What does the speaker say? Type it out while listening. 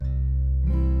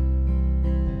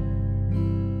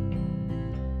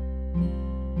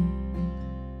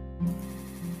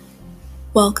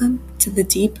Welcome to the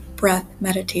Deep Breath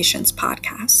Meditations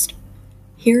podcast.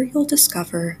 Here you'll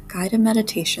discover guided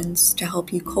meditations to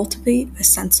help you cultivate a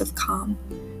sense of calm,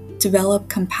 develop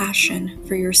compassion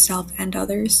for yourself and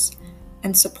others,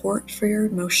 and support for your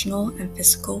emotional and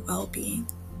physical well-being.